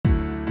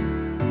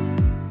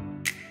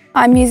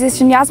I'm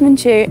musician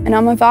Chu and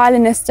I'm a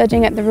violinist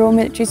studying at the Royal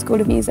Military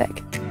School of Music.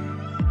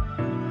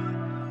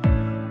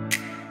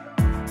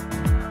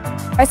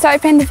 I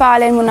started playing the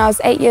violin when I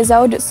was 8 years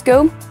old at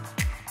school.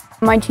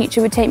 My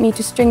teacher would take me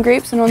to string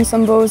groups and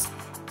ensembles,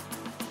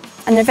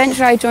 and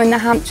eventually I joined the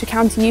Hampshire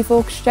County Youth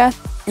Orchestra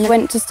and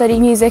went to study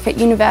music at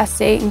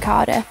university in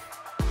Cardiff.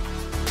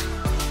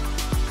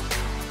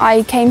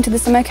 I came to the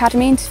Summer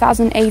Academy in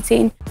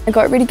 2018 and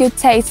got a really good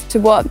taste to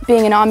what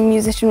being an army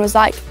musician was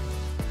like.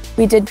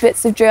 We did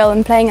bits of drill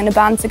and playing in a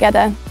band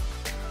together,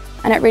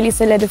 and it really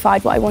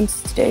solidified what I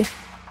wanted to do.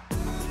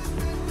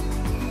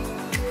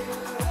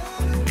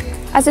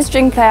 As a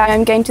string player,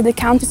 I'm going to the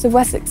Countess of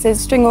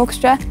Wessex's String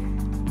Orchestra,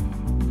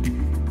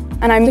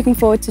 and I'm looking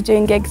forward to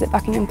doing gigs at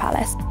Buckingham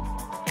Palace.